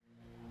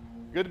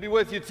Good to be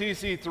with you,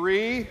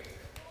 TC3.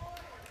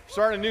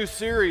 Starting a new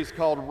series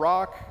called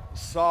Rock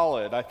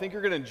Solid. I think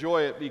you're going to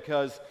enjoy it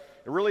because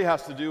it really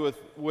has to do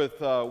with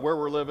where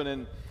we're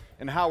living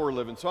and how we're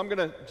living. So I'm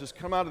going to just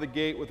come out of the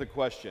gate with a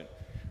question.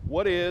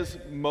 What is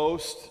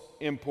most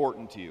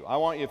important to you? I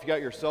want you, if you got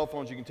your cell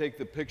phones, you can take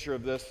the picture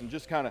of this and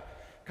just kind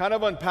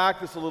of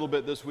unpack this a little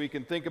bit this week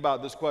and think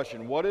about this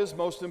question. What is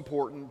most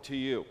important to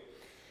you?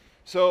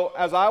 So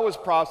as I was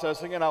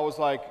processing it, I was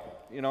like,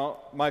 you know,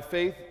 my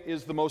faith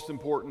is the most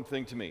important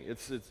thing to me.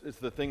 It's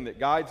the thing that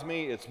guides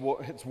me. It's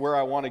where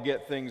I want to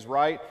get things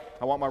right.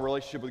 I want my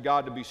relationship with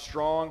God to be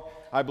strong.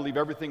 I believe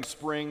everything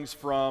springs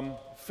from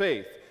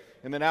faith.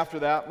 And then after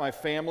that, my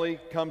family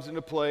comes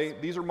into play.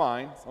 These are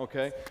mine,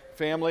 okay?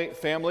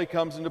 Family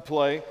comes into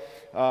play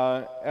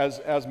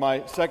as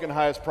my second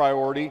highest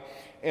priority.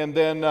 And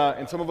then,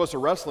 and some of us are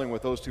wrestling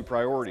with those two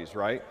priorities,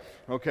 right?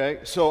 Okay,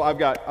 so I've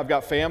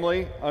got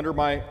family under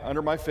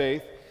my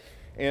faith.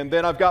 And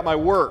then I've got my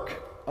work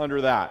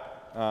under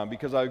that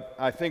because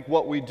I think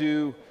what we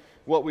do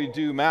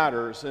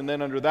matters. And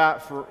then under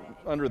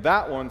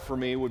that one for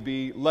me would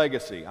be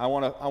legacy. I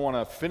want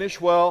to finish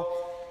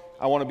well.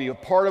 I want to be a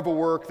part of a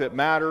work that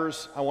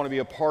matters. I want to be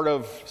a part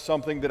of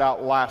something that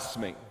outlasts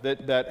me,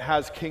 that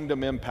has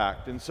kingdom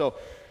impact. And so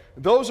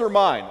those are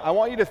mine. I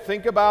want you to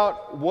think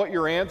about what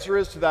your answer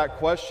is to that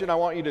question. I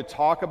want you to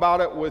talk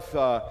about it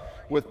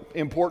with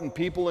important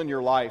people in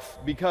your life,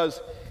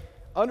 because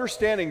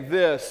understanding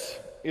this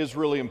is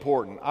really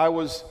important. I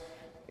was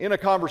in a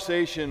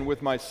conversation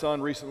with my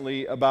son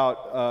recently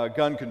about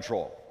gun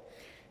control,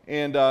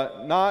 and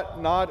not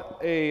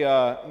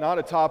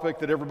a topic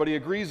that everybody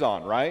agrees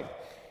on, right?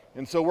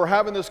 And so we're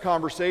having this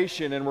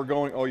conversation, and we're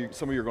going.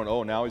 Some of you are going.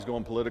 Oh, now he's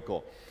going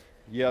political.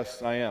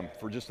 Yes, I am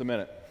for just a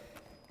minute.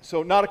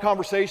 So not a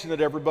conversation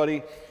that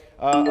everybody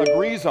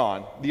agrees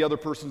on the other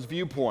person's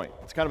viewpoint.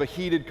 It's kind of a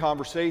heated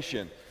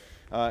conversation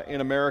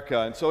in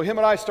America. And so him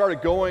and I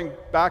started going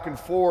back and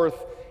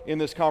forth in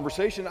this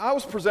conversation. I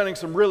was presenting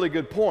some really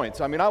good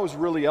points. I mean, I was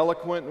really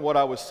eloquent in what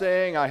I was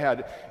saying. I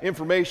had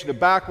information to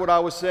back what I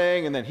was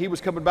saying, and then he was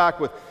coming back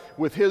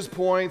with his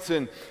points,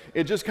 and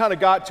it just kind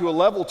of got to a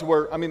level to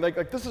where, I mean,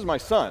 like this is my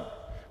son,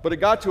 but it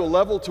got to a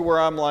level to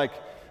where I'm like,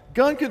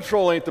 gun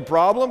control ain't the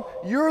problem,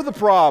 you're the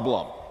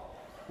problem.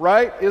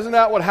 Right? Isn't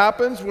that what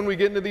happens when we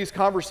get into these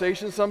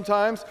conversations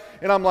sometimes?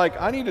 And I'm like,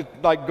 I need to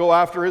go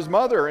after his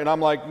mother. And I'm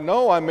like,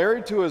 no, I'm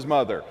married to his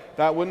mother.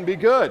 That wouldn't be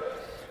good.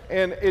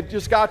 And it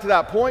just got to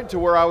that point to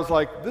where I was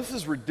like, this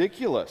is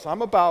ridiculous.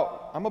 I'm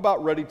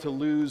about ready to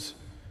lose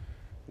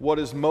what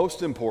is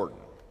most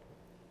important.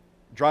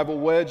 Drive a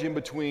wedge in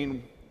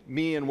between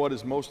me and what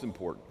is most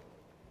important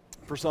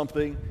for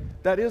something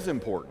that is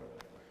important.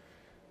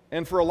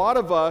 And for a lot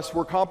of us,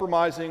 we're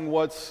compromising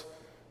what's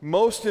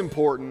most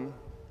important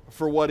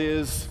for what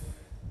is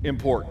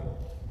important.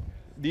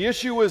 The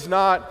issue is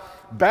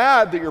not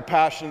bad that you're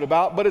passionate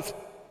about, but it's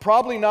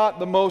probably not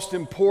the most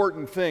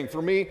important thing.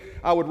 For me,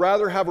 I would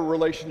rather have a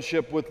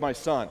relationship with my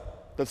son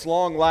that's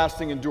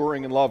long-lasting,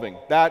 enduring, and loving.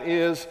 That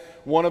is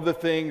one of the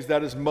things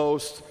that is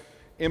most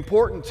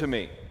important to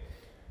me.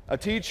 A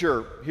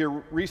teacher here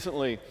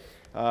recently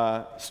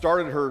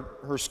started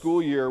her school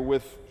year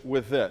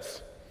with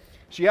this.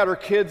 She had her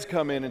kids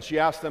come in and she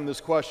asked them this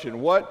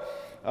question: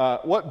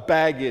 what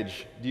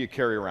baggage do you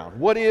carry around?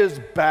 What is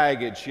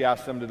baggage? She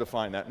asked them to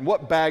define that. And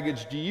what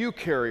baggage do you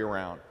carry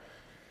around?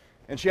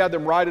 And she had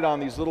them write it on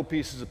these little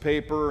pieces of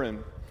paper,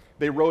 and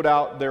they wrote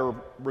out their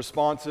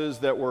responses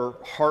that were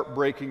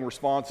heartbreaking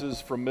responses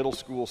from middle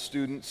school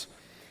students.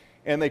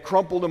 And they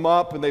crumpled them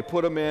up and they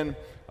put them in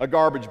a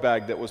garbage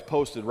bag that was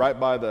posted right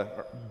by the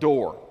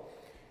door.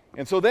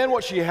 And so then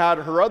what she had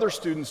her other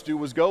students do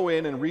was go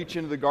in and reach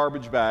into the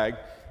garbage bag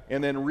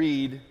and then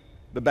read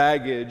the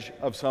baggage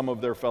of some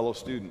of their fellow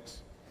students.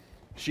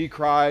 She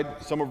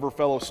cried, some of her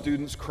fellow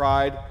students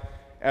cried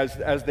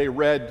as they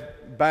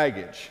read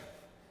baggage.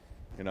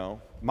 You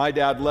know, my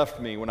dad left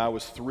me when I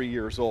was 3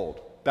 years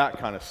old, that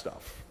kind of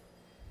stuff.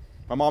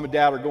 My mom and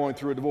dad are going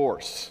through a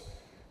divorce,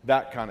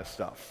 that kind of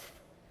stuff.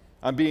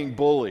 I'm being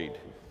bullied,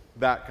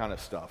 that kind of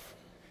stuff.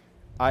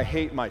 I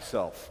hate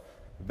myself,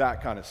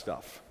 that kind of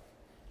stuff.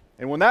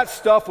 And when that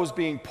stuff was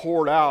being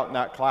poured out in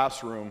that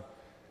classroom,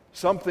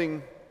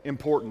 something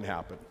important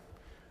happened.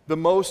 The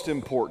most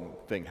important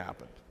thing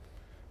happened,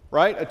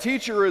 right? A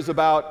teacher is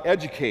about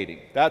educating.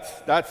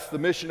 That's the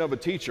mission of a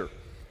teacher.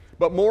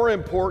 But more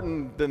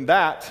important than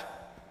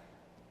that,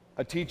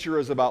 a teacher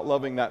is about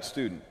loving that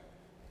student.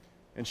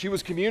 And she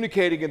was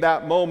communicating in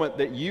that moment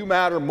that you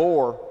matter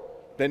more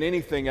than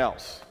anything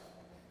else.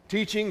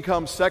 Teaching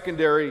comes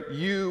secondary.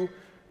 You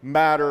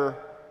matter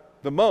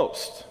the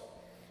most.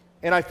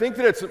 And I think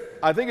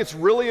it's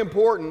really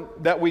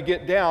important that we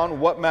get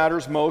down what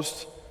matters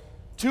most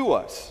to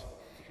us.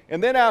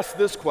 And then ask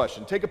this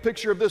question. Take a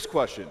picture of this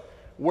question.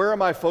 Where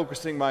am I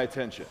focusing my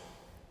attention?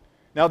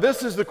 Now,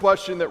 this is the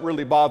question that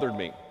really bothered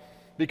me.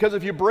 Because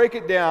if you break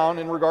it down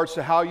in regards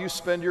to how you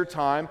spend your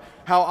time,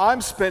 how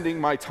I'm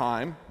spending my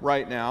time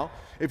right now,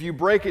 if you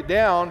break it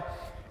down,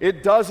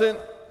 it doesn't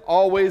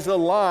always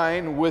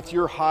align with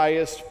your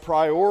highest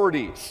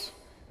priorities.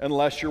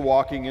 unless you're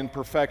walking in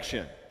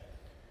perfection.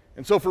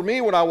 And so for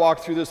me, when I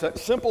walked through this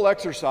simple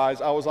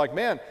exercise, I was like,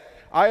 man,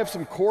 I have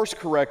some course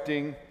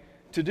correcting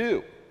to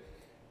do.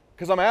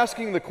 Because I'm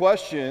asking the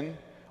question,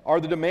 are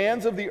the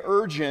demands of the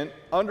urgent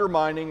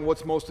undermining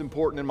what's most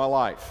important in my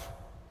life?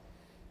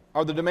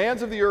 Are the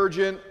demands of the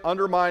urgent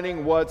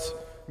undermining what's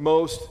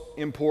most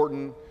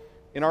important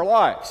in our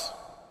lives?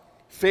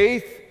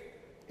 Faith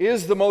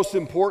is the most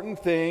important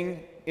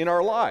thing in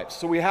our lives.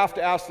 So we have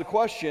to ask the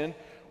question,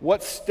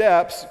 what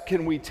steps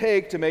can we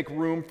take to make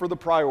room for the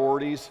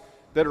priorities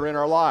that are in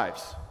our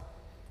lives?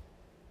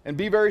 And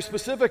be very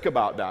specific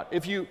about that.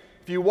 If you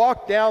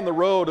walk down the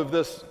road of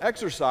this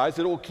exercise,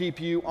 it will keep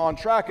you on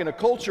track in a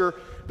culture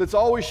that's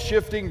always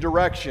shifting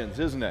directions,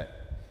 isn't it?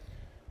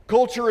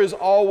 Culture is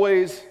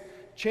always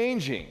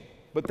changing.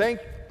 But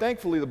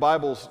thankfully, the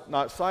Bible's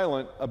not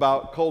silent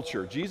about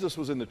culture. Jesus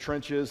was in the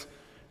trenches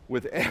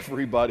with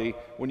everybody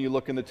when you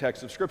look in the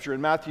text of Scripture.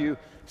 In Matthew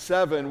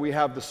 7, we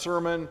have the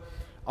Sermon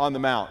on the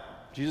Mount.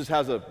 Jesus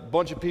has a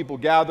bunch of people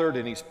gathered,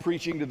 and he's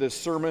preaching to this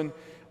Sermon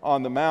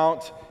on the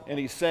Mount, and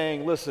he's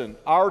saying, listen,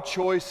 our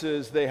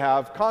choices, they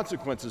have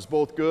consequences,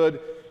 both good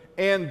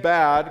and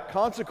bad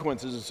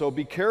consequences, and so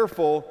be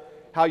careful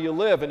how you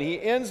live. And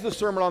he ends the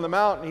Sermon on the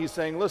Mount, and he's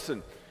saying,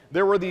 listen,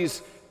 there were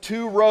these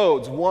two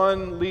roads.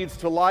 One leads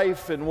to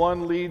life, and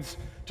one leads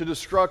to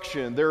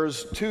destruction.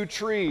 There's two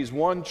trees.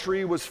 One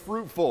tree was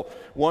fruitful.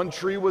 One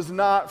tree was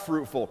not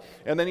fruitful.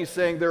 And then he's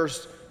saying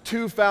there's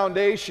two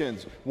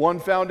foundations. One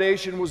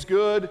foundation was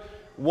good.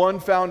 One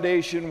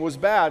foundation was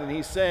bad. And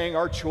he's saying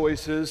our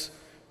choices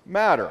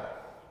matter.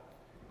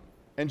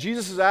 And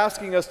Jesus is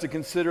asking us to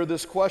consider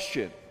this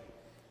question.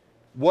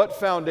 What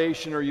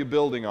foundation are you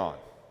building on?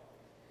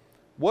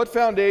 What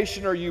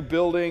foundation are you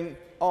building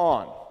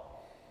on?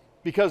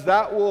 Because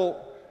that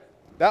will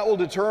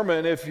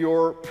determine if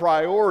your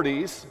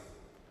priorities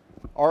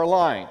are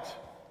aligned.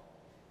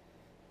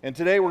 And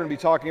today we're going to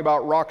be talking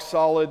about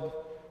rock-solid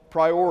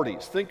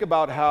priorities. Think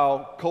about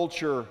how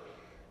culture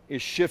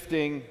is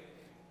shifting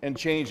and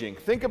changing.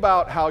 Think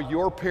about how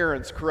your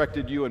parents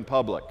corrected you in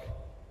public.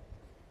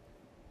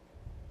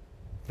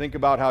 Think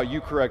about how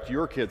you correct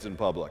your kids in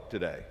public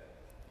today.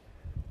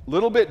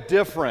 Little bit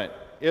different,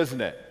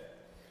 isn't it?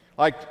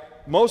 Like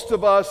most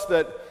of us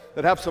that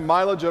have some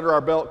mileage under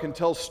our belt can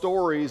tell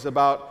stories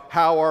about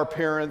how our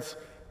parents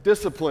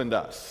disciplined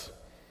us.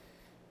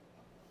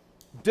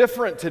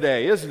 Different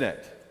today, isn't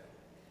it?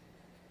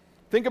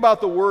 Think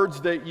about the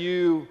words that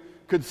you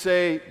could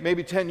say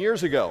maybe 10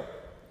 years ago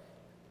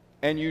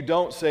and you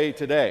don't say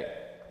today.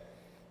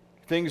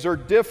 Things are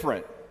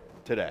different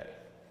today.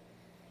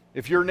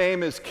 If your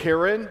name is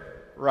Karen,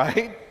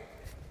 right?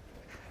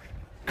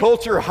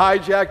 Culture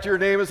hijacked your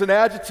name as an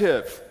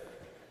adjective,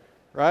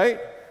 right?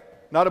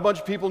 Not a bunch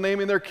of people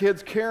naming their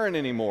kids Karen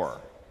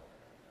anymore.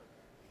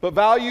 But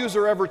values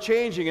are ever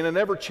changing in an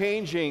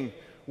ever-changing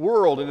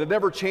world, in an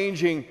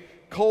ever-changing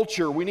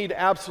culture. We need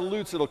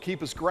absolutes that'll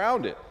keep us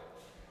grounded,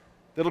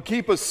 that'll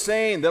keep us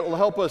sane, that'll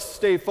help us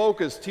stay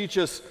focused, teach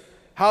us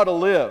how to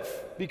live.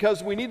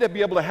 Because we need to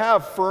be able to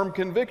have firm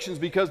convictions,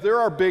 because there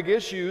are big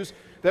issues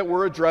that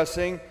we're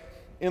addressing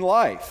in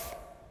life.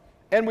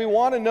 And we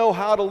want to know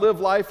how to live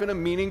life in a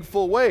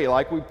meaningful way.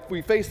 Like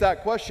we face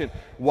that question,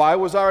 why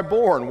was I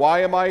born?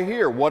 Why am I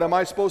here? What am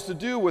I supposed to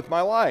do with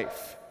my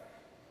life?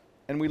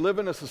 And we live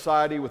in a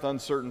society with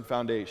uncertain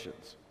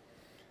foundations.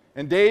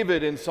 And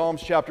David in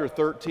Psalms chapter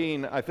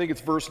 13, I think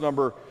it's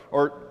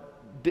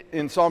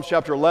in Psalms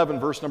chapter 11,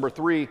 verse number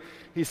 3,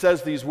 he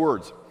says these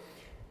words.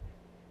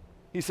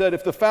 He said,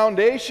 if the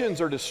foundations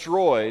are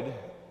destroyed,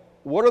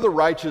 what are the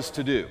righteous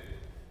to do?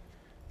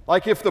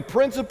 Like if the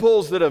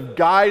principles that have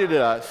guided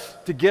us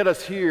to get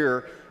us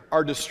here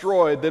are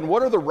destroyed, then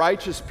what are the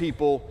righteous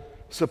people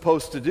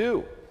supposed to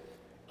do?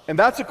 And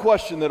that's a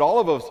question that all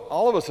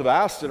of us have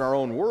asked in our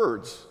own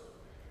words.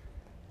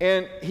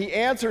 And he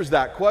answers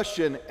that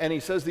question and he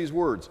says these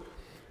words,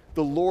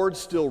 the Lord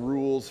still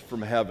rules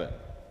from heaven.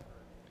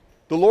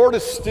 The Lord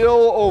is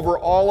still over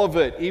all of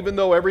it, even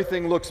though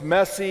everything looks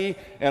messy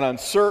and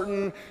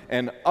uncertain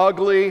and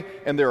ugly,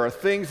 and there are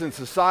things in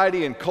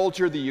society and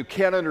culture that you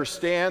can't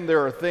understand.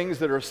 There are things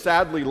that are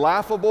sadly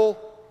laughable.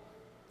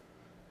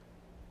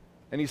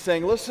 And he's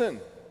saying, listen,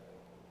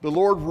 the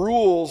Lord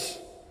rules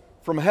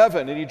from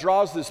heaven. And he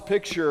draws this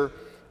picture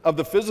of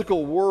the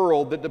physical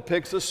world that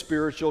depicts a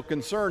spiritual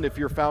concern. If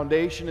your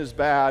foundation is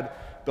bad,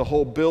 the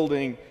whole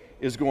building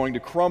is going to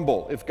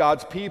crumble. If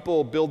God's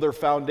people build their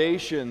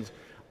foundations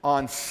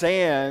on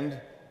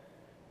sand,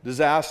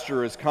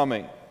 disaster is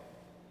coming.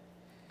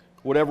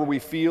 Whatever we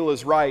feel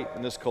is right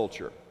in this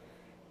culture,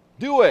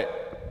 do it.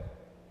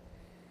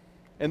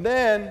 And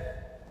then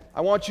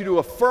I want you to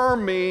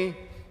affirm me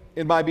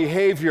in my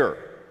behavior.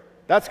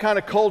 That's kind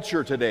of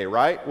culture today,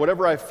 right?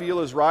 Whatever I feel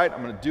is right,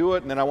 I'm going to do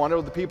it, and then I want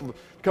other people to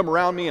come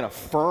around me and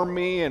affirm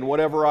me in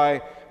whatever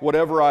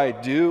I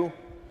do.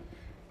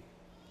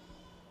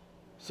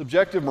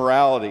 Subjective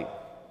morality.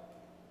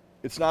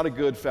 It's not a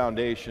good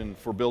foundation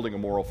for building a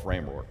moral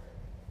framework.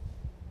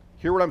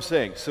 Hear what I'm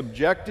saying.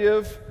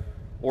 Subjective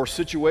or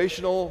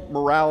situational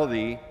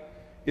morality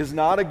is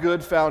not a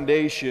good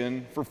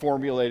foundation for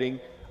formulating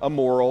a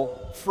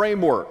moral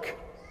framework.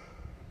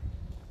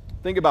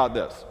 Think about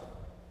this.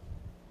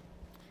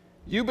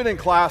 You've been in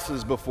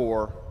classes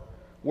before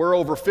where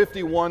over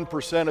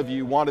 51% of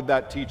you wanted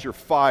that teacher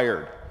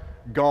fired,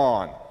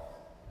 gone.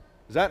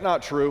 Is that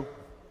not true?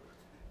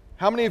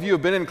 How many of you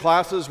have been in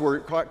classrooms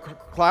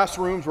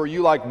where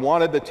you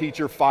wanted the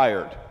teacher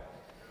fired?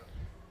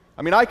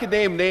 I mean, I could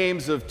name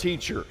names of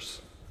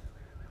teachers.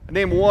 I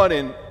named one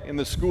in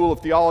the school of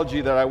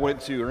theology that I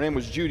went to. Her name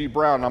was Judy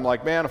Brown. And I'm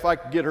like, man, if I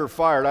could get her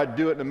fired, I'd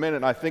do it in a minute.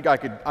 And I think I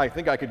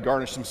could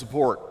garnish some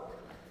support.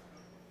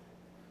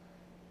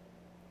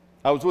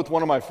 I was with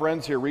one of my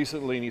friends here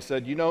recently, and he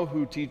said, you know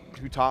who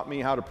taught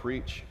me how to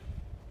preach?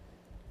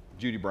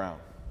 Judy Brown.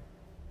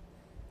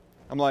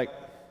 I'm like,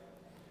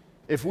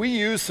 if we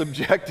use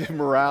subjective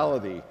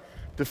morality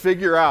to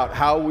figure out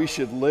how we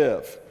should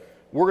live,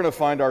 we're going to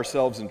find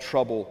ourselves in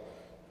trouble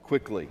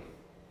quickly.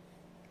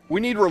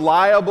 We need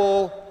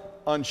reliable,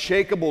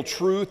 unshakable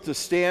truth to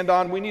stand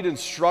on. We need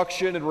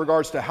instruction in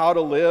regards to how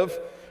to live,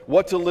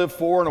 what to live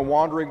for in a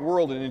wandering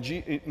world. And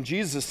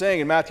Jesus is saying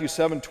in Matthew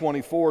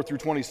 7:24 through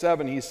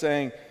 27, he's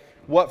saying,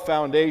 what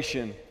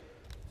foundation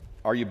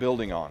are you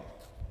building on?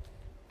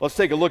 Let's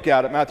take a look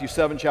at it. Matthew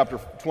 7, chapter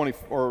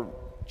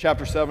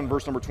 7,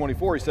 verse number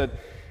 24. He said,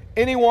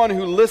 anyone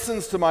who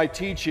listens to my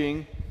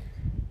teaching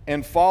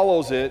and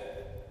follows it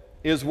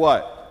is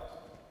what?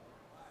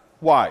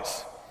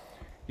 Wise.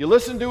 You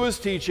listen to his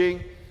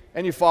teaching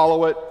and you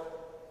follow it,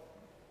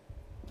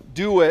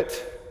 do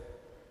it,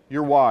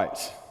 you're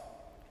wise.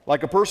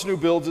 Like a person who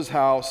builds his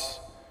house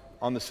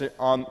on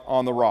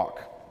the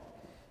rock.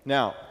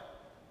 Now,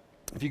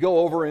 if you go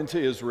over into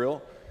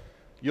Israel,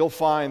 you'll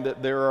find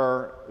that there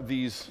are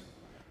these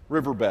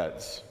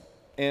riverbeds.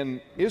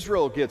 And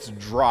Israel gets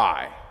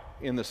dry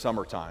in the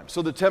summertime.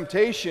 So the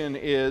temptation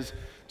is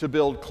to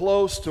build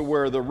close to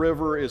where the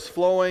river is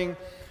flowing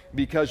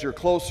because you're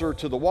closer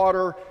to the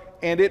water,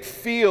 and it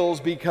feels,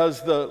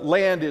 because the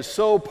land is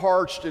so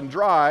parched and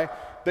dry,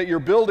 that you're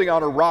building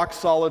on a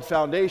rock-solid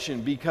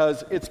foundation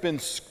because it's been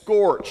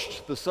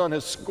scorched. The sun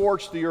has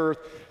scorched the earth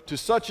to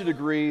such a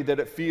degree that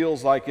it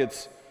feels like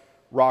it's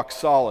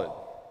rock-solid.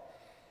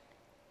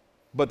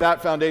 But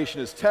that foundation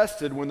is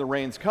tested when the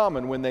rains come,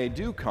 and when they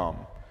do come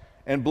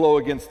and blow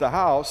against the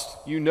house,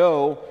 you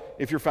know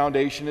if your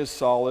foundation is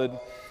solid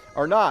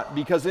or not,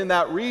 because in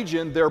that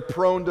region they're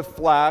prone to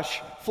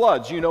flash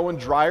floods. You know, in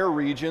drier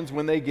regions,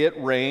 when they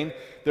get rain,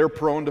 they're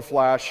prone to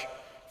flash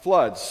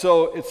floods.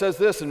 So it says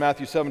this in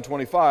Matthew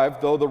 7:25,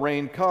 though the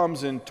rain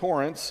comes in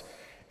torrents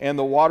and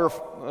the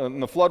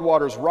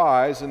floodwaters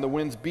rise and the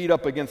winds beat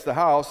up against the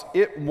house,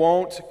 it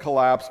won't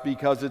collapse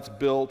because it's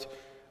built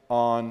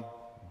on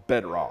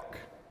bedrock.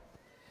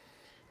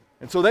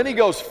 And so then he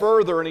goes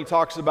further and he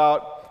talks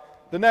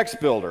about the next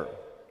builder.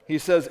 He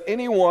says,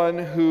 anyone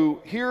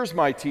who hears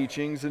my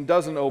teachings and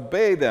doesn't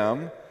obey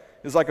them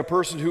is like a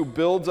person who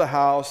builds a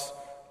house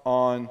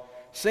on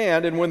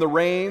sand, and when the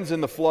rains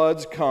and the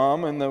floods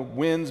come and the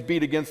winds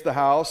beat against the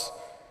house,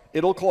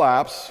 it'll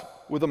collapse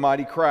with a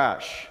mighty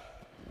crash.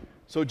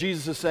 So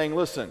Jesus is saying,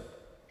 listen,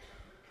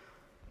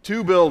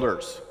 two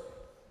builders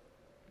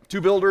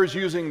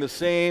using the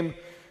same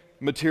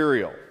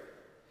material,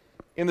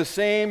 in the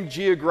same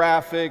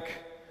geographic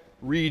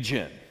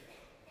region.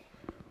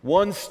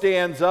 One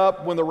stands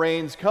up when the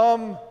rains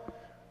come,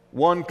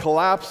 one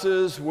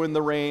collapses when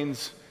the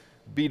rains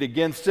beat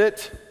against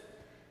it.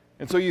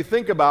 And so you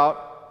think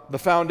about the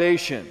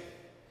foundation.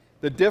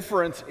 The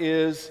difference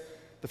is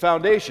the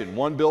foundation.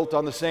 One built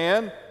on the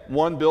sand,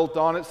 one built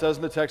on, it says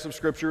in the text of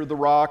Scripture, the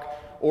rock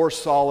or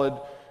solid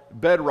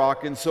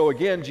bedrock. And so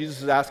again,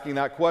 Jesus is asking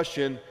that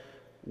question,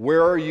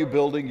 where are you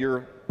building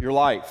your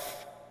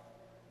life?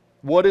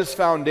 What is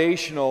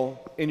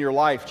foundational in your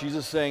life?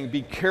 Jesus is saying,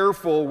 be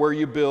careful where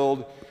you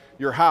build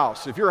your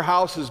house. If your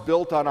house is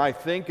built on I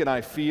think and I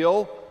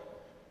feel,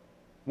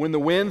 when the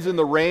winds and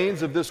the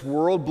rains of this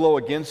world blow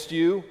against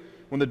you,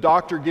 when the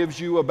doctor gives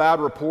you a bad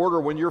report,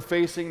 or when you're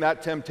facing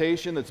that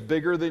temptation that's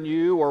bigger than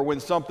you, or when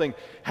something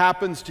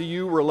happens to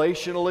you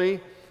relationally,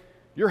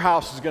 your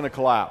house is going to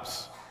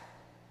collapse.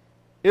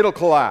 It'll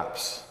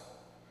collapse.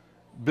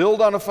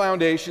 Build on a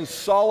foundation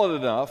solid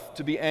enough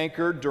to be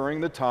anchored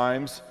during the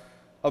times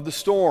of the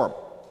storm.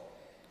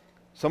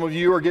 Some of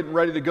you are getting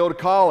ready to go to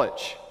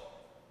college.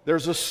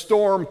 There's a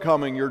storm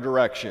coming your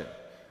direction.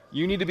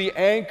 You need to be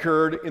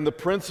anchored in the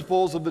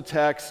principles of the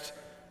text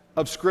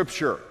of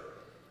Scripture.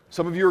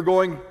 Some of you are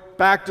going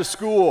back to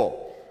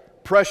school.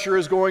 Pressure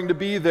is going to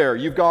be there.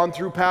 You've gone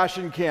through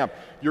Passion Camp.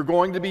 You're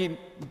going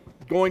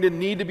to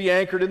need to be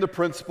anchored in the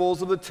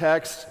principles of the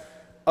text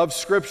of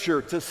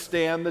Scripture to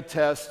stand the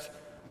test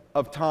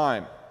of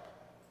time.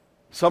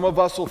 Some of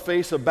us will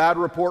face a bad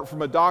report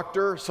from a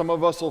doctor. Some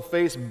of us will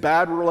face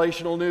bad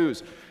relational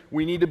news.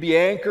 We need to be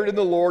anchored in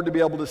the Lord to be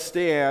able to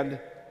stand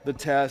the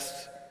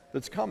test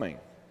that's coming.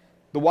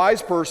 The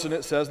wise person,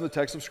 it says in the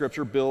text of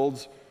Scripture,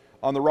 builds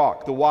on the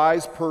rock. The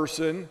wise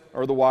person,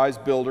 or the wise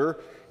builder,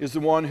 is the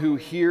one who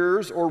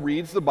hears or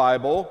reads the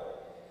Bible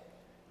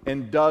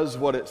and does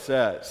what it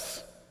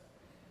says.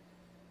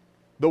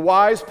 The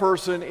wise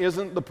person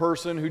isn't the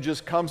person who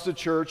just comes to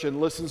church and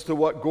listens to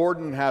what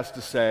Gordon has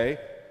to say.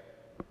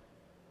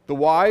 The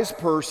wise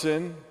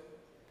person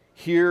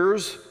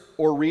hears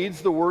or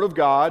reads the Word of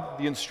God,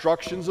 the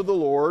instructions of the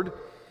Lord,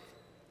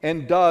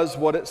 and does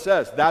what it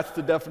says. That's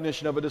the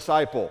definition of a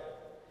disciple.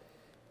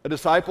 A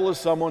disciple is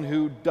someone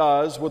who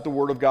does what the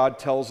Word of God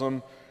tells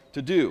them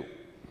to do.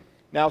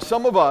 Now,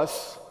 some of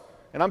us,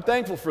 and I'm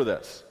thankful for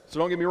this, so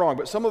don't get me wrong,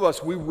 but some of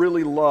us, we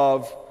really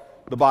love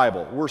the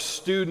Bible. We're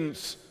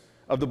students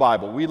of the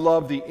Bible. We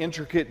love the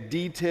intricate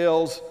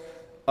details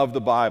of the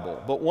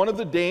Bible. But one of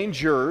the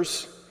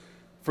dangers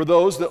for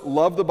those that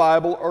love the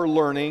Bible or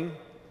learning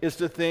is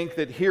to think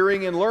that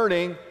hearing and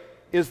learning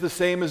is the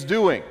same as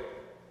doing.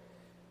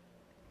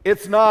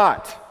 It's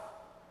not.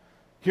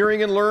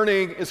 Hearing and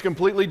learning is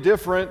completely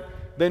different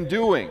than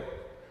doing.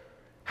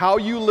 How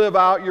you live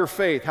out your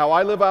faith, how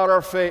I live out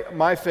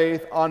my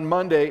faith on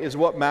Monday is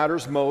what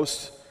matters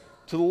most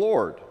to the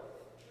Lord.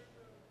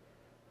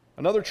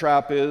 Another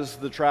trap is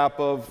the trap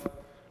of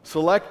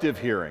selective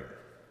hearing,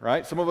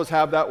 right? Some of us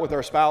have that with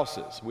our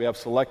spouses. We have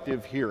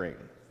selective hearing.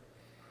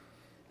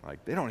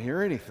 Like, they don't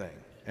hear anything.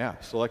 Yeah,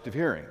 selective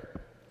hearing.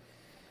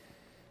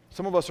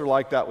 Some of us are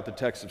like that with the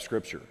text of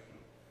Scripture.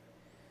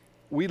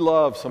 We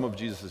love some of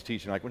Jesus'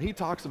 teaching. Like when he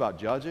talks about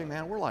judging,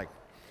 man, we're like,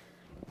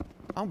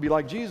 I'm going to be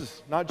like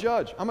Jesus, not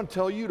judge. I'm going to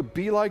tell you to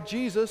be like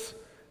Jesus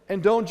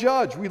and don't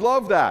judge. We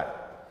love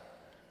that.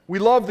 We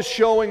love the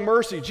showing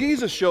mercy.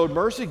 Jesus showed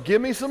mercy.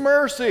 Give me some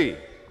mercy.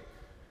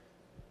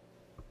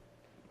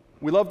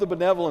 We love the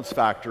benevolence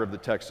factor of the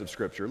text of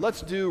Scripture.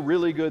 Let's do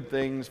really good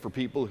things for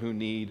people who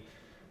need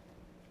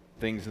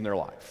things in their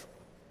life.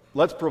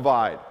 Let's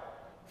provide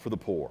for the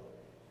poor.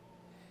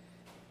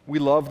 We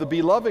love the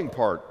be loving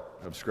part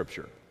of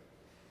Scripture.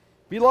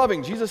 Be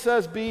loving. Jesus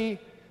says be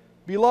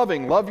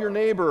loving. Love your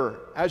neighbor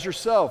as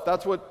yourself.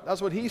 That's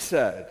what he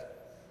said.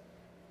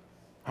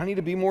 I need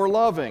to be more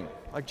loving.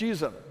 Like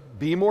Jesus,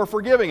 be more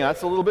forgiving.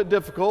 That's a little bit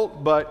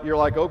difficult, but you're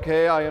like,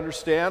 okay, I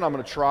understand. I'm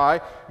going to try.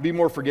 Be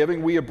more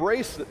forgiving. We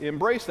embrace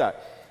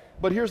that.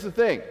 But here's the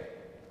thing.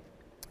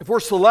 If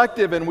we're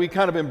selective and we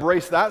kind of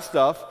embrace that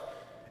stuff,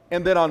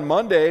 and then on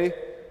Monday,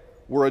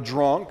 we're a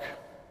drunk,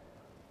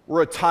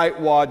 we're a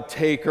tightwad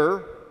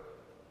taker,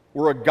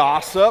 we're a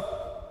gossip,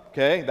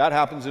 okay, that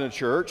happens in a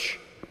church.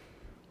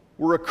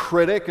 We're a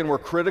critic and we're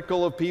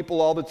critical of people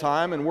all the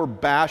time and we're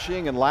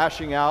bashing and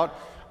lashing out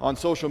on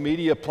social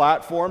media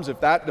platforms. If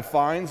that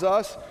defines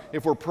us,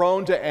 if we're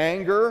prone to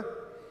anger,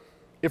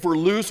 if we're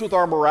loose with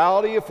our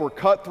morality, if we're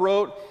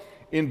cutthroat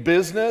in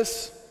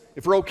business,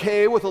 if we're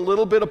okay with a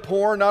little bit of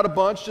porn, not a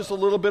bunch, just a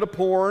little bit of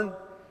porn,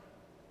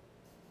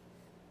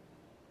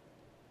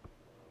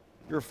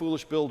 you're a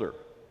foolish builder.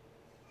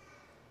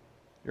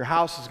 Your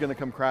house is going to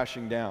come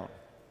crashing down.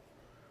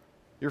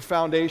 Your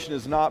foundation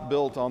is not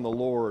built on the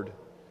Lord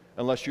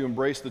unless you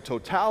embrace the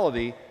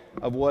totality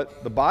of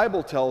what the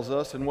Bible tells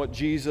us and what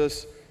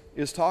Jesus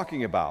is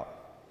talking about.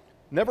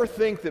 Never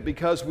think that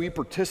because we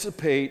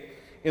participate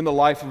in the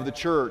life of the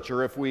church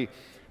or if we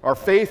are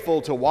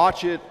faithful to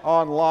watch it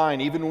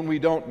online, even when we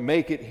don't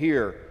make it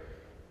here,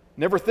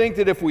 never think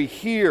that if we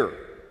hear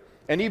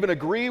and even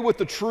agree with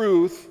the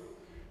truth,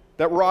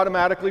 that we're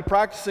automatically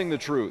practicing the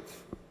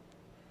truth.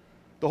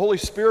 The Holy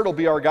Spirit will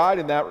be our guide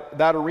in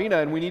that arena,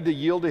 and we need to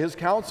yield to His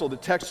counsel. The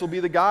text will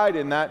be the guide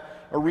in that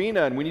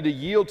arena, and we need to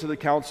yield to the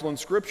counsel in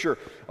Scripture.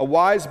 A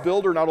wise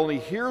builder not only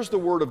hears the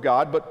Word of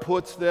God, but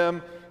puts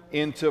them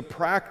into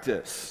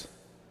practice.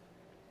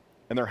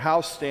 And their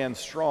house stands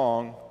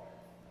strong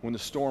when the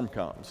storm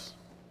comes.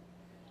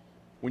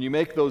 When you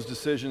make those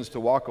decisions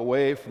to walk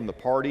away from the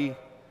party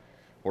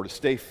or to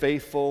stay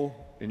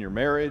faithful in your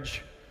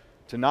marriage,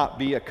 to not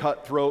be a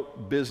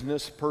cutthroat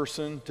business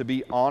person, to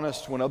be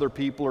honest when other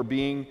people are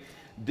being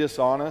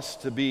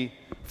dishonest, to be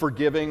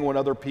forgiving when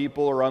other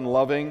people are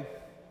unloving,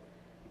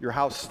 your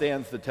house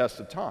stands the test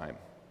of time.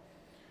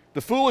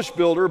 The foolish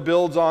builder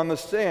builds on the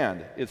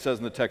sand, it says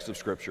in the text of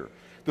Scripture.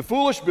 The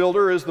foolish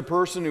builder is the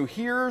person who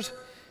hears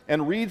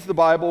and reads the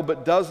Bible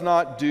but does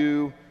not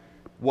do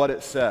what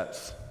it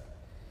says.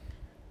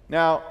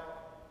 Now,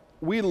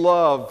 we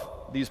love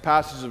these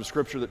passages of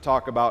Scripture that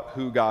talk about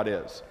who God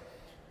is.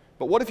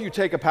 But what if you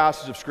take a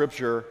passage of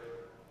Scripture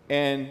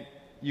and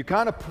you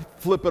kind of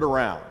flip it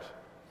around?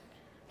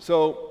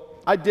 So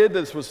I did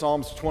this with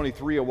Psalms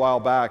 23 a while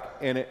back,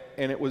 and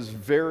it was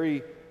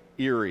very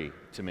eerie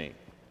to me.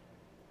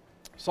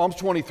 Psalms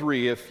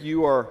 23, if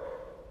you're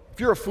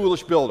a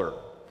foolish builder,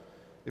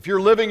 if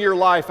you're living your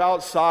life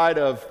outside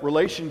of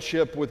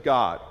relationship with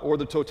God or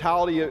the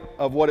totality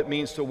of what it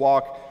means to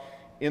walk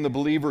in the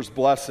believer's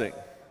blessing,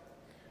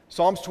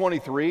 Psalms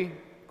 23,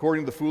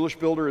 according to the foolish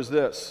builder, is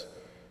this: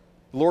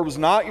 the Lord was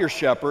not your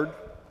shepherd,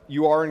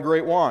 you are in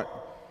great want.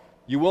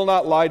 You will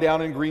not lie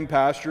down in green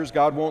pastures.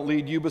 God won't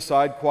lead you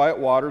beside quiet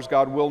waters.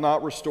 God will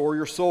not restore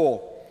your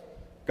soul.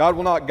 God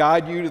will not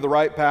guide you to the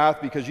right path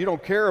because you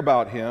don't care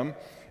about Him.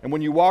 And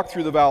when you walk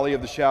through the valley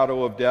of the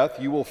shadow of death,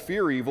 you will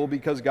fear evil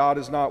because God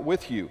is not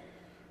with you.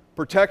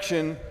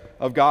 Protection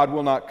of God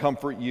will not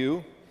comfort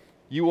you.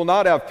 You will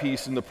not have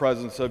peace in the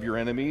presence of your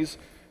enemies.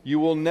 You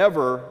will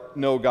never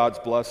know God's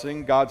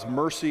blessing. God's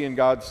mercy and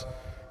God's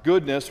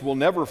goodness will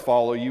never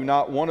follow you,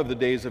 not one of the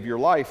days of your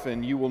life,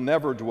 and you will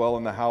never dwell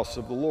in the house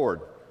of the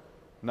Lord.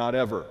 Not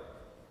ever.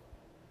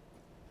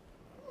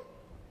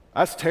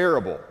 That's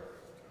terrible.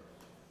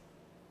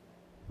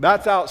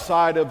 That's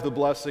outside of the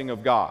blessing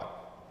of God.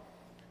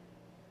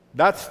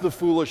 That's the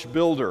foolish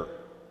builder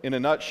in a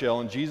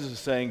nutshell, and Jesus is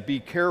saying, be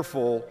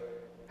careful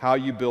how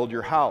you build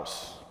your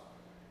house.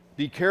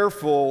 Be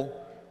careful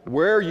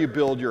where you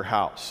build your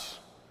house.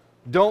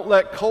 Don't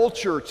let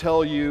culture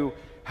tell you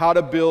how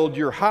to build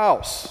your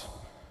house.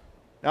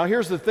 Now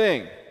here's the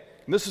thing,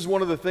 and this is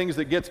one of the things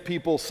that gets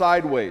people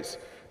sideways.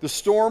 The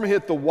storm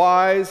hit the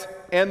wise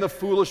and the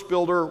foolish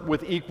builder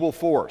with equal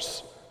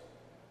force.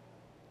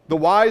 The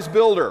wise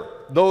builder,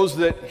 those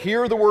that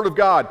hear the word of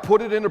God,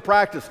 put it into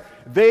practice,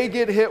 they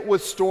get hit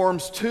with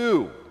storms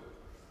too.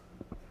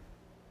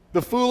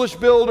 The foolish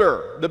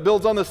builder that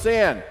builds on the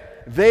sand,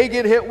 they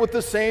get hit with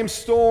the same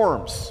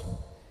storms.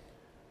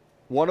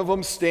 One of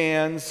them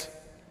stands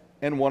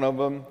and one of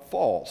them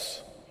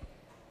falls.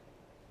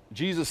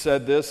 Jesus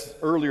said this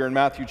earlier in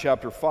Matthew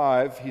chapter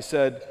 5. He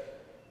said,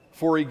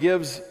 for he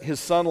gives his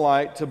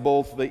sunlight to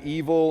both the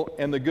evil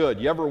and the good.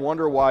 You ever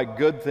wonder why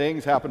good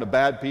things happen to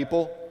bad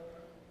people?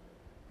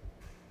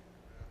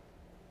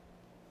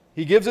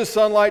 He gives his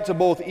sunlight to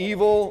both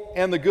evil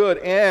and the good.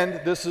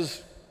 And this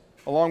is,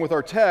 along with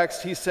our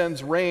text, he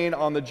sends rain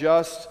on the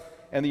just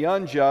and the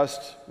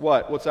unjust.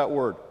 What? What's that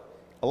word?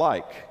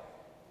 Alike.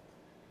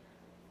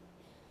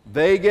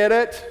 They get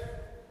it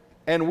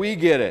and we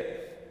get it.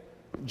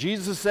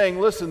 Jesus is saying,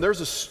 listen,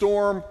 there's a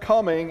storm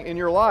coming in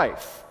your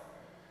life.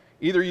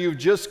 Either you've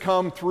just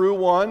come through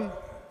one,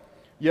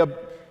 you're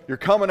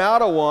coming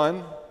out of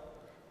one,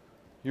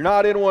 you're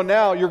not in one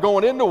now, you're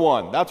going into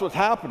one. That's what's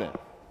happening.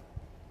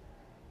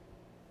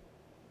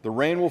 The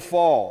rain will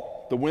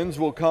fall, the winds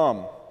will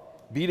come,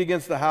 beat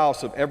against the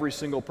house of every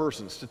single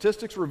person.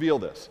 Statistics reveal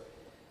this.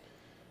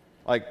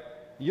 Like,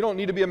 you don't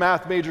need to be a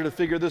math major to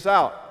figure this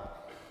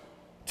out.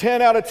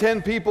 10 out of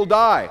 10 people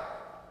die.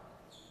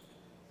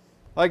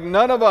 Like,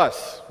 none of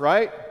us,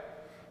 right?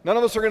 None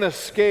of us are going to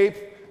escape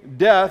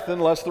death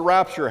unless the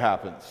rapture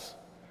happens.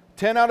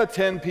 10 out of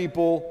 10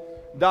 people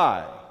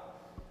die.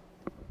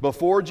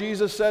 Before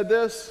Jesus said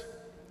this,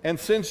 and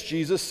since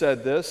Jesus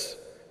said this,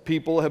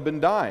 people have been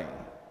dying.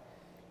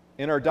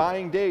 And our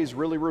dying days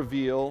really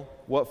reveal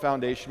what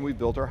foundation we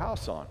built our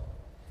house on.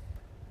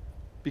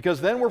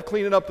 Because then we're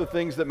cleaning up the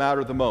things that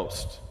matter the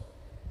most.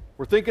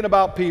 We're thinking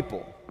about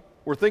people.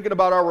 We're thinking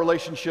about our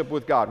relationship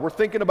with God. We're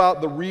thinking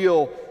about the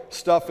real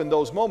stuff in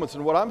those moments.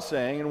 And what I'm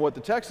saying and what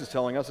the text is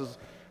telling us is,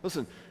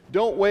 listen,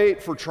 don't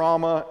wait for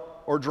trauma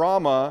or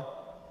drama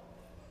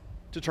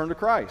to turn to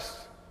Christ.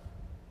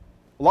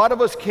 A lot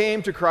of us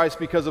came to Christ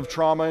because of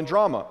trauma and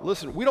drama.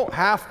 Listen, we don't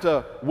have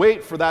to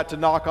wait for that to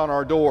knock on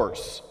our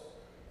doors.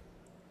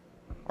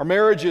 Our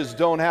marriages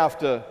don't have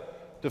to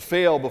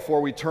fail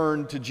before we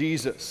turn to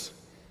Jesus.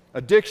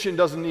 Addiction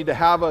doesn't need to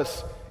have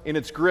us in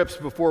its grips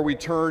before we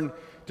turn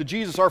to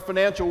Jesus. Our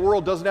financial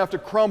world doesn't have to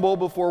crumble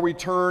before we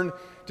turn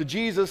to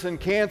Jesus, and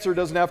cancer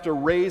doesn't have to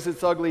raise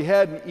its ugly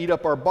head and eat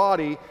up our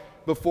body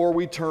before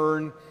we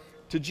turn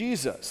to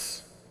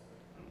Jesus.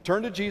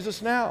 Turn to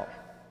Jesus now.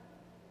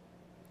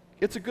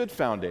 It's a good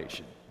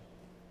foundation.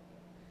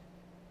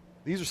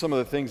 These are some of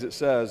the things it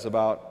says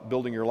about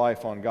building your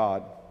life on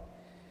God.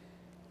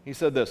 He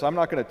said this, I'm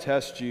not going to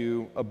test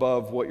you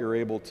above what you're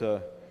able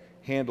to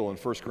handle in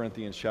 1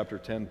 Corinthians chapter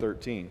 10,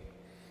 13.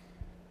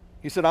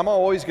 He said, I'm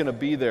always going to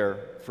be there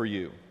for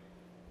you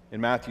in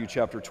Matthew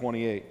chapter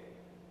 28.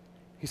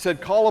 He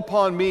said, call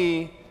upon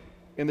me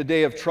in the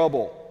day of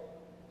trouble,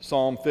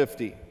 Psalm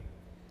 50.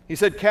 He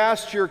said,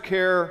 cast your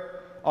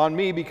care on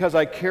me because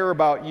I care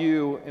about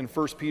you in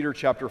 1 Peter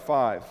chapter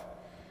 5.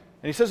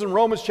 And he says in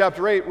Romans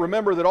chapter 8,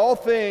 remember that all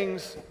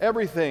things,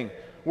 everything,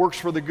 works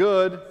for the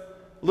good.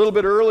 A little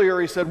bit earlier,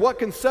 he said, what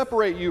can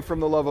separate you from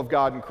the love of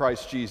God in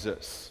Christ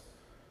Jesus?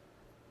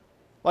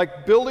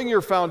 Like, building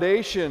your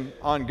foundation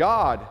on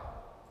God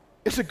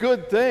is a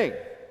good thing.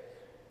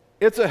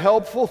 It's a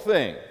helpful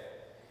thing.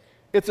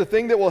 It's a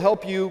thing that will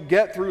help you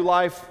get through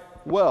life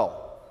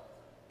well.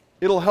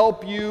 It'll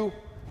help you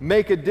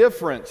make a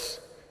difference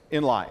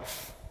in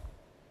life.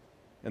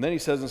 And then he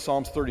says in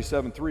Psalms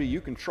 37:3, you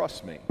can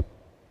trust me.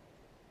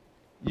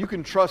 You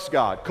can trust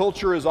God.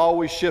 Culture is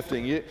always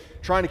shifting. You're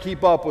trying to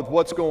keep up with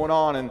what's going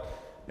on and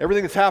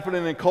everything that's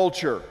happening in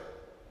culture.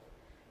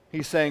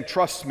 He's saying,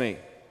 trust me.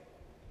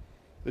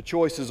 The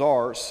choice is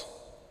ours.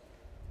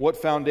 What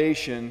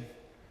foundation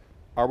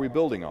are we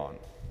building on?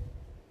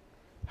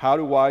 How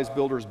do wise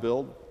builders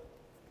build?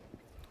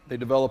 They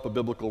develop a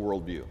biblical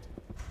worldview.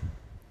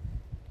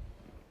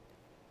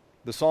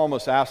 The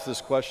psalmist asked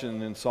this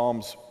question in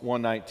Psalms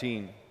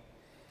 119.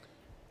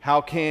 How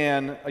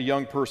can a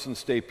young person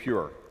stay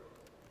pure?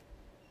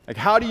 Like,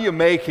 how do you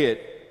make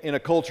it in a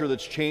culture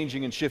that's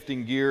changing and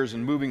shifting gears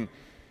and moving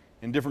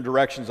in different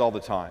directions all the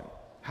time?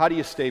 How do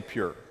you stay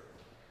pure?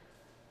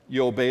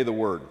 You obey the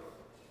word.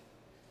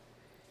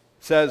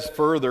 says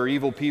further,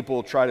 evil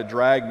people try to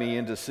drag me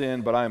into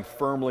sin, but I am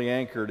firmly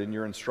anchored in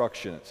your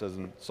instruction, it says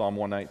in Psalm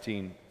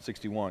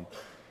 119:61.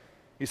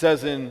 He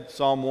says in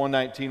Psalm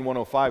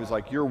 119:105, it's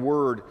like, your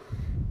word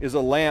is a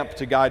lamp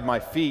to guide my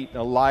feet and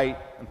a light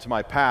unto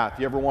my path.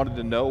 You ever wanted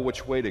to know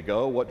which way to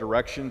go, what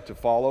direction to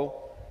follow?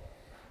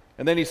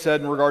 And then he said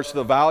in regards to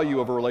the value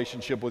of a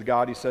relationship with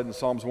God, he said in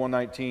Psalms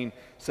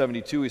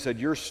 119:72, he said,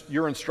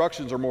 your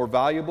instructions are more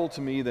valuable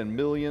to me than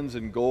millions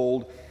in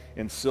gold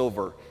and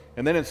silver.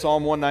 And then in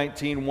Psalm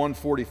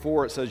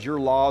 119:144, it says, your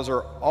laws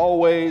are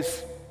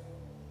always,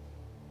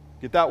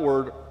 get that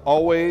word,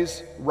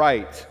 always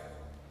right.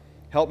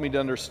 Help me to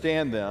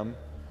understand them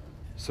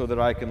so that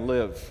I can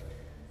live.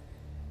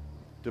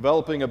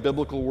 Developing a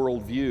biblical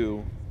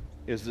worldview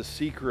is the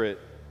secret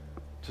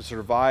to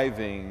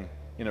surviving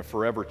in a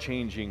forever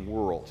changing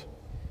world.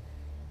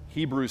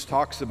 Hebrews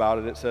talks about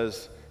it. It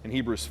says in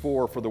Hebrews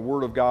 4, for the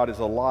word of God is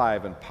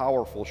alive and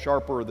powerful,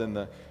 sharper than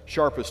the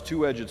sharpest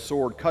two-edged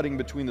sword, cutting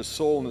between the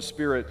soul and the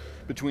spirit,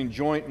 between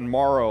joint and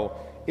marrow.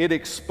 It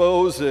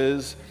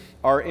exposes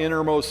our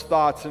innermost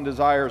thoughts and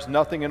desires.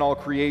 Nothing in all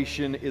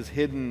creation is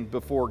hidden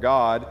before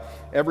God.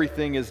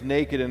 Everything is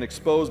naked and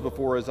exposed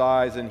before his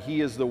eyes, and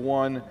he is the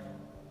one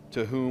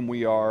to whom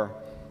we are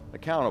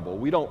accountable.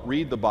 We don't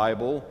read the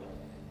Bible.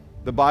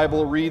 The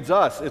Bible reads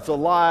us. It's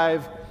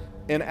alive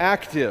and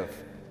active.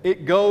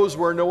 It goes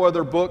where no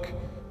other book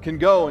can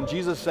go. And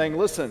Jesus is saying,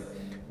 listen,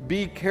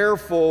 be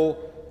careful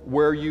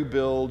where you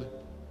build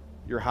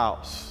your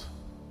house.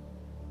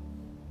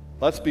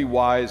 Let's be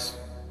wise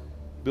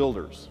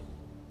builders.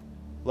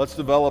 Let's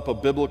develop a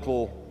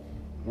biblical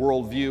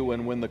worldview,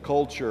 and when the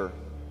culture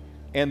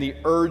and the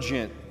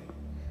urgent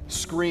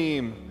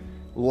scream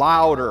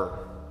louder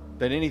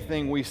than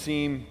anything we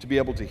seem to be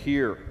able to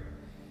hear,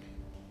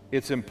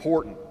 it's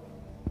important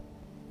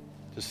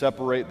to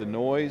separate the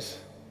noise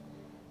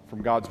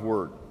from God's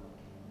word.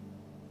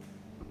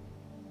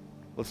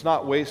 Let's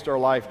not waste our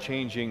life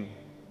changing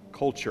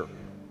culture,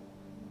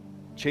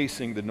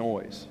 chasing the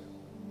noise.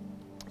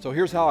 So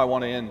here's how I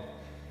want to end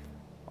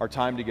our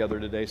time together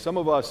today. Some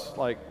of us,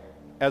 like,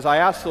 as I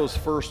asked those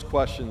first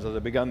questions as I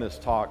begun this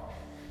talk,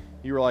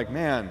 you were like,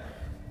 man,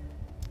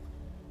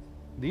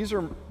 these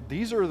are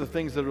the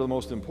things that are the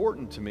most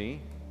important to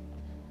me,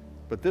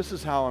 but this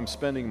is how I'm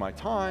spending my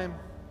time,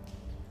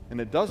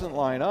 and it doesn't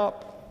line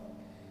up.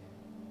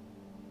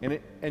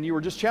 And you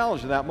were just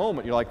challenged in that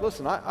moment. You're like,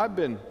 listen, I've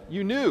been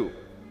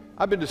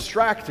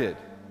distracted.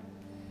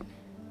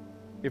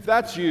 If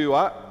that's you,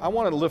 I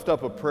want to lift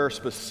up a prayer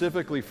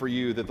specifically for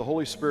you, that the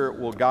Holy Spirit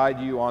will guide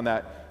you on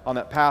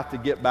that path to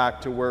get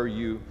back to where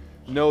you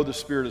know the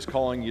Spirit is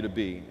calling you to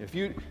be.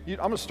 I'm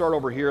going to start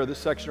over here, this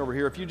section over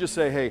here. If you just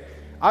say, hey,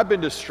 I've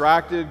been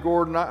distracted,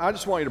 Gordon, I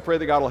just want you to pray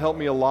that God will help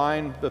me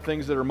align the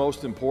things that are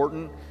most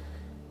important.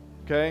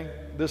 Okay?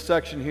 This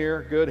section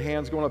here, good,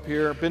 hands going up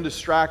here. Been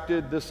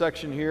distracted, this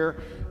section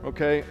here.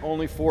 Okay,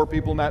 only 4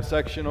 people in that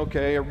section.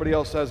 Okay, everybody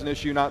else has an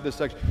issue, not this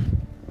section.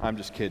 I'm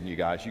just kidding you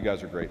guys. You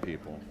guys are great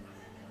people.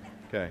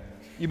 Okay,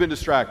 you've been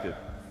distracted.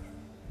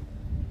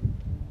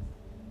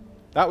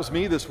 That was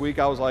me this week.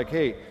 I was like,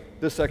 hey,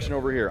 this section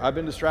over here, I've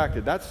been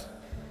distracted.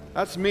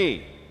 That's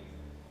me.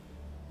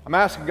 I'm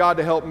asking God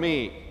to help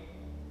me.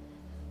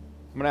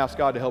 I'm going to ask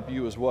God to help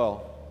you as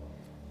well.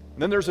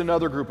 And then there's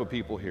another group of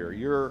people here.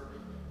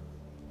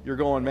 You're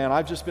going, man,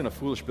 I've just been a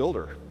foolish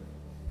builder.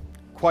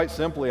 Quite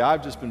simply,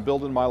 I've just been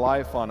building my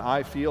life on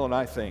I feel and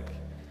I think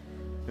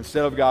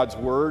instead of God's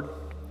word.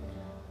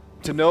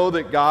 To know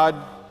that God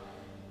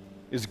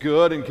is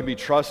good and can be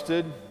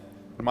trusted,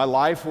 my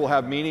life will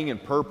have meaning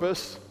and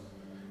purpose.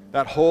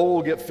 That hole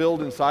will get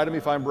filled inside of me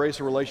if I embrace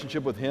a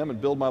relationship with Him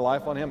and build my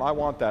life on Him. I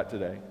want that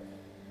today.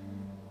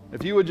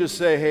 If you would just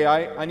say, hey,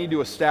 I need to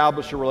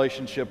establish a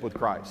relationship with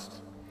Christ.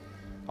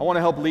 I want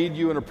to help lead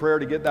you in a prayer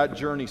to get that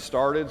journey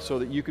started so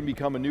that you can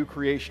become a new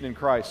creation in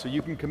Christ, so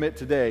you can commit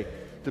today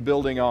to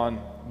building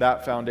on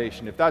that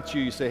foundation. If that's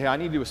you, you say, hey, I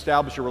need to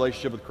establish a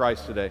relationship with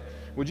Christ today.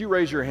 Would you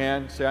raise your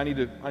hand? Say, I need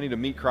to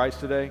meet Christ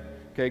today.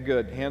 Okay,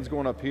 good. Hands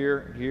going up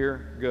here,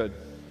 here, good.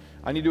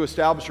 I need to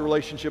establish a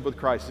relationship with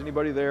Christ.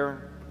 Anybody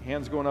there?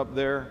 Hands going up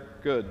there,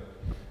 good.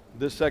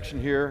 This section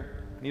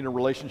here, I need a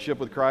relationship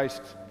with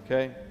Christ.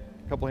 Okay,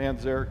 a couple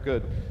hands there,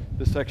 good.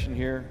 This section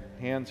here,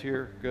 hands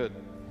here, good.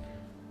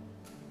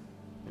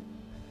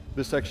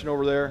 This section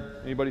over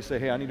there, anybody say,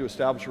 hey, I need to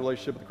establish a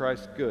relationship with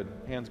Christ? Good.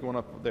 Hands going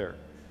up there.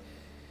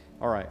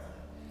 All right.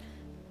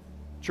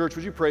 Church,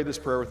 would you pray this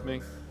prayer with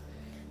me?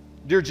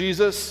 Dear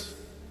Jesus,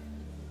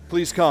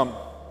 please come.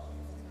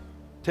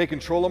 Take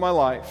control of my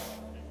life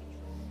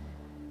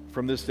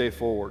from this day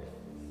forward.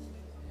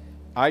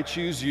 I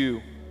choose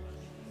you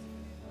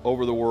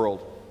over the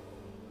world.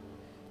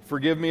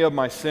 Forgive me of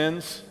my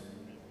sins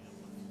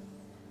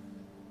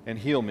and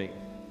heal me.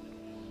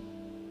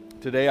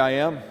 Today I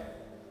am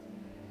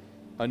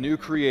a new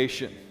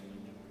creation.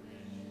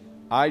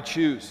 I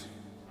choose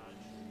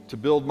to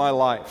build my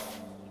life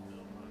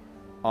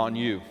on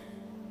you.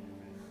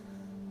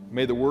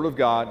 May the Word of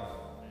God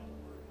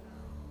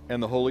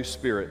and the Holy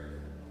Spirit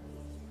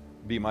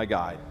be my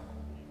guide.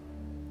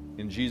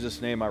 In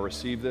Jesus' name I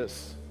receive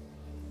this.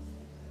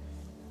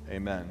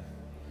 Amen.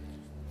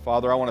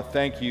 Father, I want to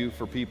thank you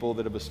for people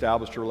that have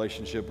established a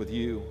relationship with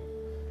you.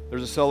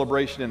 There's a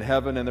celebration in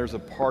heaven and there's a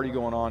party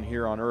going on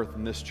here on earth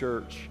in this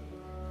church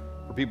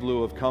for people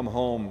who have come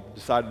home,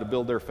 decided to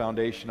build their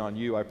foundation on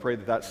you. I pray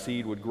that that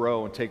seed would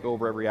grow and take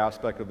over every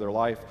aspect of their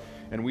life,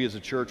 and we as a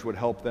church would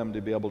help them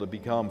to be able to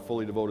become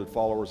fully devoted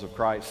followers of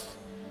Christ.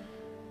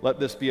 Let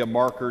this be a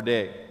marker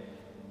day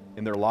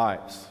in their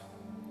lives.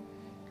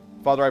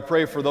 Father, I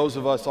pray for those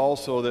of us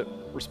also that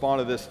respond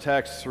to this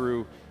text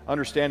through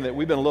understanding that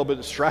we've been a little bit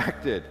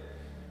distracted.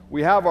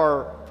 We have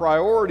our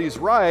priorities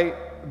right,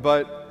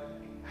 but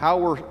how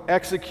we're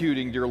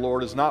executing, dear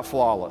Lord, is not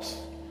flawless.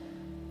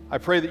 I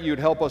pray that you'd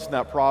help us in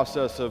that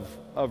process of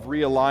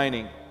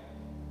realigning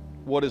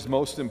what is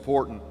most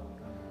important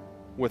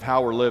with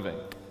how we're living.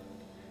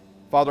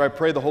 Father, I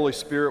pray the Holy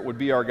Spirit would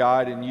be our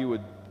guide and you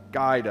would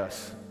guide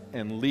us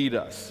and lead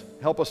us.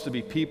 Help us to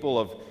be people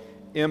of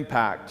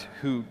impact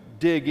who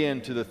dig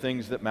into the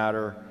things that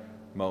matter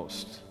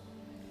most.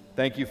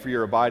 Thank you for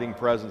your abiding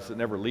presence that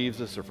never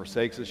leaves us or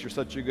forsakes us. You're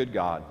such a good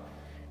God.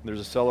 And there's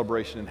a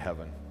celebration in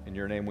heaven. In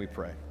your name we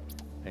pray.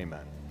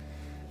 Amen.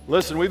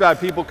 Listen, we've had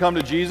people come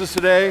to Jesus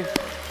today.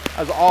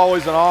 As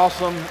always, an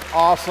awesome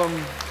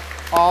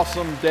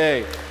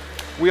day.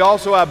 We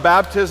also have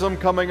baptism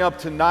coming up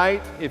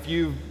tonight. If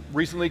you've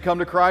recently come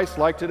to Christ,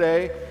 like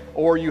today,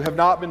 or you have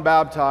not been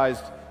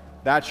baptized,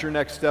 that's your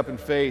next step in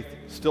faith.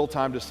 Still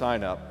time to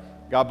sign up.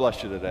 God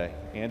bless you today.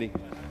 Andy?